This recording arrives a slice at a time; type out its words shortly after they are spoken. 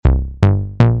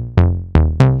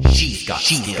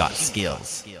got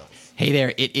skills. Hey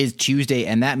there, it is Tuesday,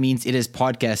 and that means it is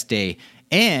podcast day.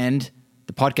 And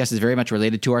the podcast is very much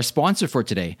related to our sponsor for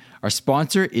today. Our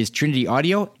sponsor is Trinity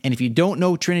Audio. And if you don't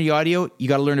know Trinity Audio, you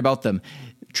got to learn about them.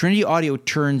 Trinity Audio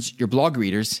turns your blog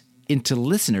readers into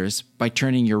listeners by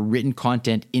turning your written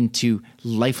content into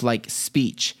lifelike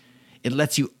speech. It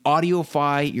lets you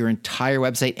audioify your entire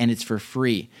website, and it's for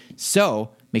free.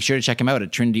 So make sure to check them out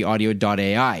at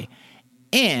trinityaudio.ai.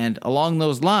 And along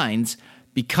those lines,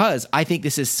 because I think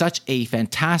this is such a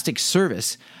fantastic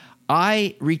service,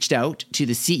 I reached out to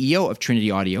the CEO of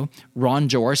Trinity Audio, Ron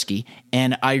Jaworski,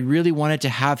 and I really wanted to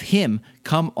have him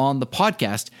come on the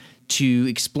podcast to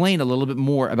explain a little bit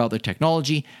more about their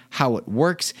technology, how it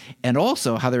works, and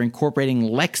also how they're incorporating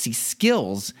Lexi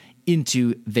skills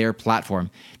into their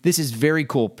platform. This is very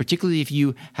cool, particularly if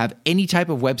you have any type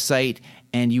of website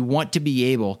and you want to be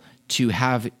able to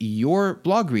have your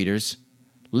blog readers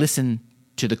listen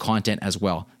to the content as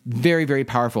well. Very, very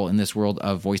powerful in this world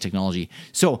of voice technology.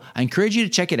 So I encourage you to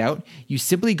check it out. You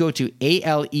simply go to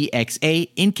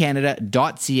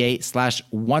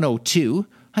alexaincanada.ca/102.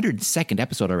 102nd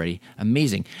episode already.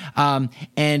 Amazing.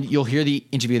 And you'll hear the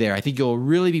interview there. I think you'll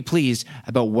really be pleased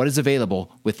about what is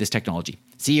available with this technology.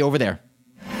 See you over there.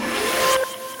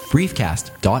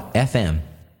 Briefcast.fm